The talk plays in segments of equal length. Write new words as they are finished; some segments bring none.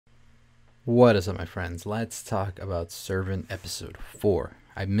What is up, my friends? Let's talk about Servant episode 4.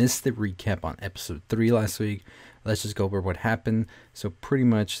 I missed the recap on episode 3 last week. Let's just go over what happened. So, pretty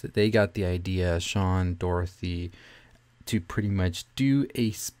much, they got the idea, Sean, Dorothy, to pretty much do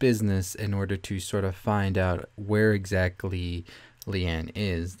a business in order to sort of find out where exactly Leanne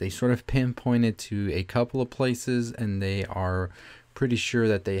is. They sort of pinpointed to a couple of places, and they are pretty sure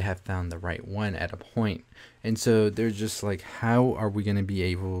that they have found the right one at a point. And so they're just like, how are we going to be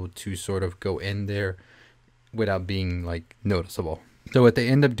able to sort of go in there without being like noticeable? So what they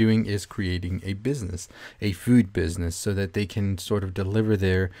end up doing is creating a business, a food business, so that they can sort of deliver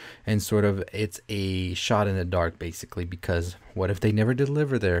there, and sort of it's a shot in the dark basically, because what if they never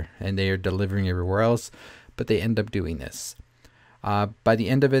deliver there and they are delivering everywhere else, but they end up doing this. By the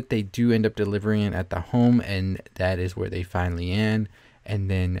end of it, they do end up delivering it at the home, and that is where they find Leanne.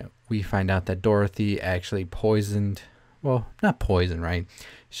 And then we find out that Dorothy actually poisoned, well, not poison, right?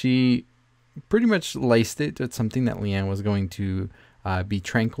 She pretty much laced it with something that Leanne was going to be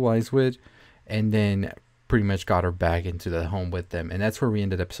tranquilized with, and then pretty much got her back into the home with them. And that's where we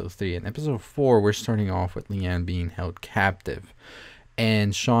ended episode 3. In episode 4, we're starting off with Leanne being held captive.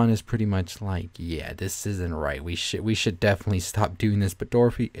 And Sean is pretty much like, yeah, this isn't right. We should definitely stop doing this. But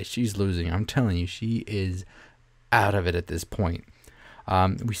Dorothy, she's losing. I'm telling you, she is out of it at this point.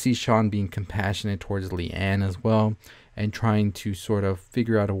 We see Sean being compassionate towards Leanne as well, and trying to sort of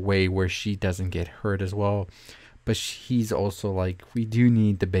figure out a way where she doesn't get hurt as well. But he's also like, we do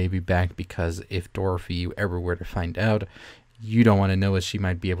need the baby back, because if Dorothy ever were to find out, you don't want to know what she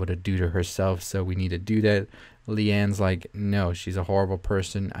might be able to do to herself. So we need to do that. Leanne's like, no, she's a horrible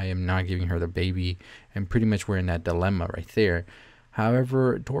person. I am not giving her the baby. And pretty much we're in that dilemma right there.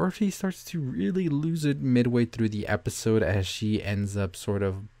 However, Dorothy starts to really lose it midway through the episode, as she ends up sort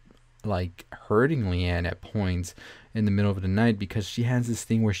of like hurting Leanne at points in the middle of the night, because she has this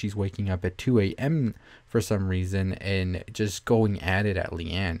thing where she's waking up at 2 a.m. for some reason and just going at it at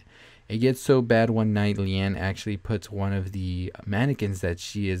Leanne. It gets so bad one night, Leanne actually puts one of the mannequins that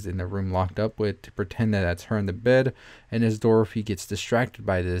she is in the room locked up with to pretend that that's her in the bed. And as Dorothy gets distracted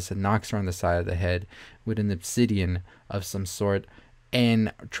by this and knocks her on the side of the head with an obsidian of some sort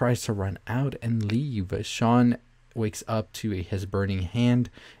and tries to run out and leave, Sean wakes up to his burning hand,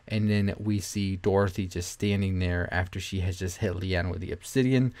 and then we see Dorothy just standing there after she has just hit Leanne with the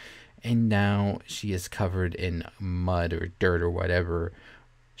obsidian, and now she is covered in mud or dirt or whatever.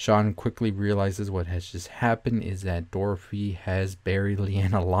 Sean quickly realizes what has just happened is that Dorothy has buried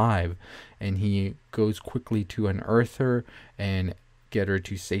Leanne alive, and he goes quickly to unearth her and get her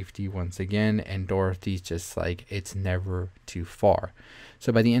to safety once again. And Dorothy's just like, it's never too far.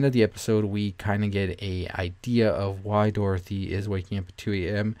 So by the end of the episode, we kind of get a idea of why Dorothy is waking up at 2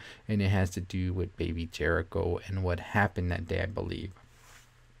 a.m. and it has to do with baby Jericho and what happened that day, I believe.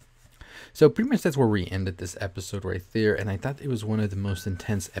 So pretty much that's where we ended this episode right there, and I thought it was one of the most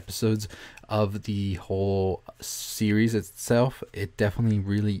intense episodes of the whole series itself. It definitely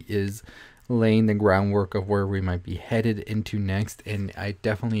really is laying the groundwork of where we might be headed into next, and it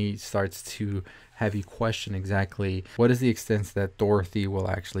definitely starts to have you question exactly what is the extent that Dorothy will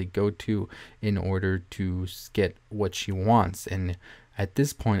actually go to in order to get what she wants. And at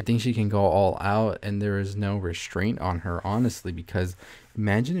this point, I think she can go all out, and there is no restraint on her, honestly, because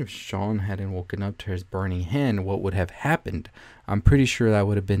imagine if Sean hadn't woken up to his burning hand, what would have happened? I'm pretty sure that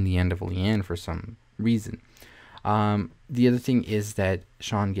would have been the end of Leanne for some reason. The other thing is that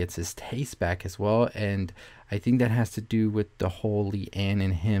Sean gets his taste back as well, and I think that has to do with the whole Leanne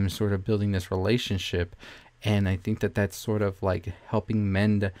and him sort of building this relationship. And I think that that's sort of like helping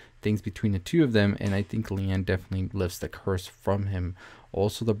mend things between the two of them. And I think Leanne definitely lifts the curse from him.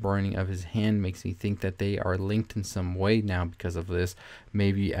 Also, the burning of his hand makes me think that they are linked in some way now because of this.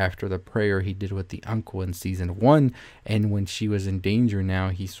 Maybe after the prayer he did with the uncle in season 1, and when she was in danger now,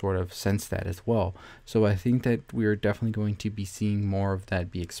 he sort of sensed that as well. So I think that we're definitely going to be seeing more of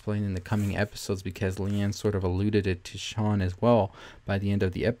that be explained in the coming episodes, because Leanne sort of alluded it to Sean as well by the end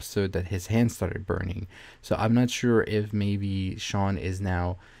of the episode that his hand started burning. So I'm not sure if maybe Sean is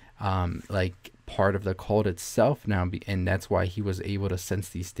now like part of the cult itself now, and that's why he was able to sense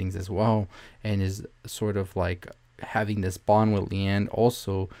these things as well, and is sort of like having this bond with Leanne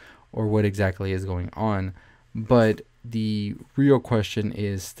also, or what exactly is going on. But the real question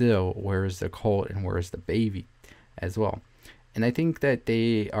is still, where is the cult and where is the baby as well? And I think that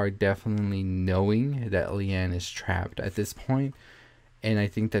they are definitely knowing that Leanne is trapped at this point, and I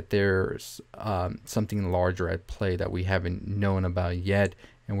think that there's something larger at play that we haven't known about yet,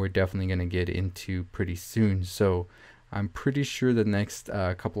 and we're definitely going to get into pretty soon. So I'm pretty sure the next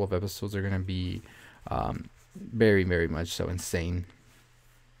couple of episodes are going to be very, very much so insane.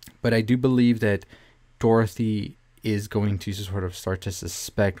 But I do believe that Dorothy is going to sort of start to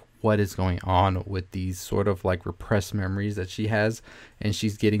suspect what is going on with these sort of like repressed memories that she has, and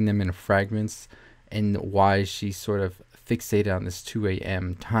she's getting them in fragments, and why she's sort of fixated on this 2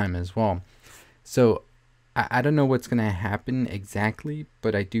 a.m. time as well. So I don't know what's going to happen exactly,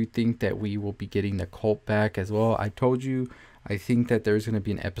 but I do think that we will be getting the cult back as well. I told you, I think that there's going to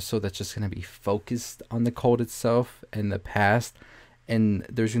be an episode that's just going to be focused on the cult itself and the past. And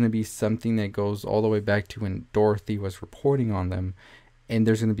there's going to be something that goes all the way back to when Dorothy was reporting on them. And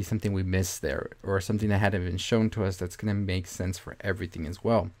there's going to be something we missed there, or something that hadn't been shown to us that's going to make sense for everything as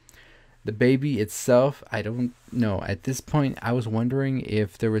well. The baby itself, I don't know. At this point, I was wondering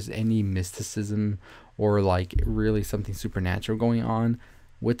if there was any mysticism or like really something supernatural going on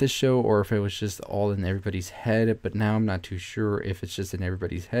with the show, or if it was just all in everybody's head. But now I'm not too sure if it's just in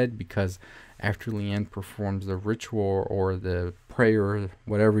everybody's head, because after Leanne performs the ritual or the prayer,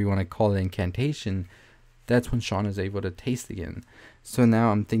 whatever you want to call it, incantation, that's when Shawn is able to taste again. So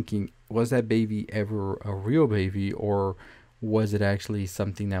now I'm thinking, was that baby ever a real baby, or was it actually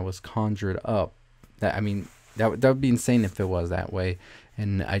something that was conjured up? That, I mean, that would be insane if it was that way.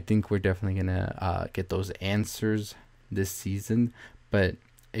 And I think we're definitely gonna get those answers this season. But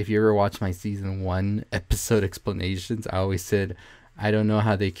if you ever watch my season 1 episode explanations, I always said I don't know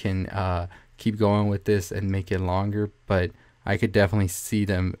how they can keep going with this and make it longer, but I could definitely see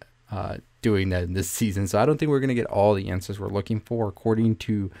them doing that in this season. So I don't think we're going to get all the answers we're looking for. According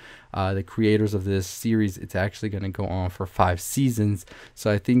to the creators of this series, it's actually going to go on for 5 seasons.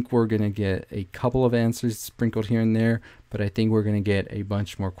 So I think we're going to get a couple of answers sprinkled here and there, but I think we're going to get a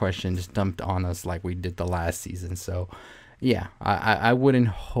bunch more questions dumped on us like we did the last season. So yeah, I wouldn't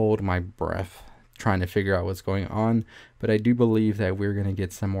hold my breath trying to figure out what's going on, but I do believe that we're going to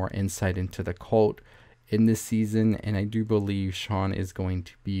get some more insight into the cult in this season, and I do believe Shawn is going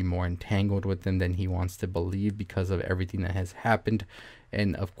to be more entangled with them than he wants to believe because of everything that has happened.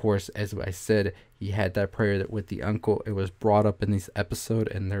 And of course, as I said, he had that prayer that with the uncle. It was brought up in this episode,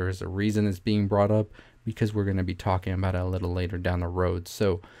 and there is a reason it's being brought up, because we're going to be talking about it a little later down the road.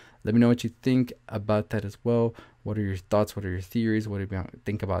 So let me know what you think about that as well. What are your thoughts? What are your theories? What do you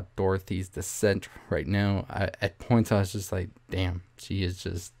think about Dorothy's descent right now? At points I was just like, damn, she is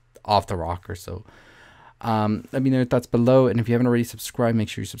just off the rocker. So let me know your thoughts below, and if you haven't already subscribed, make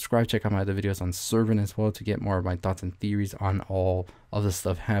sure you subscribe. Check out my other videos on Servant as well to get more of my thoughts and theories on all of the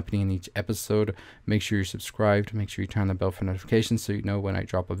stuff happening in each episode. Make sure you're subscribed. Make sure you turn on the bell for notifications so you know when I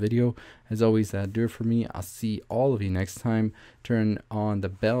drop a video. As always, that'll do it for me. I'll see all of you next time. Turn on the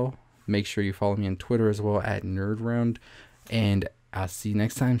bell. Make sure you follow me on Twitter as well at NerdRound, and I'll see you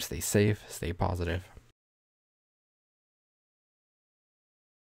next time. Stay safe, stay positive.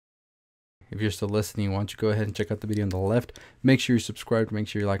 If you're still listening, why don't you go ahead and check out the video on the left. Make sure you're subscribed. Make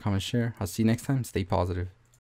sure you like, comment, share. I'll see you next time. Stay positive.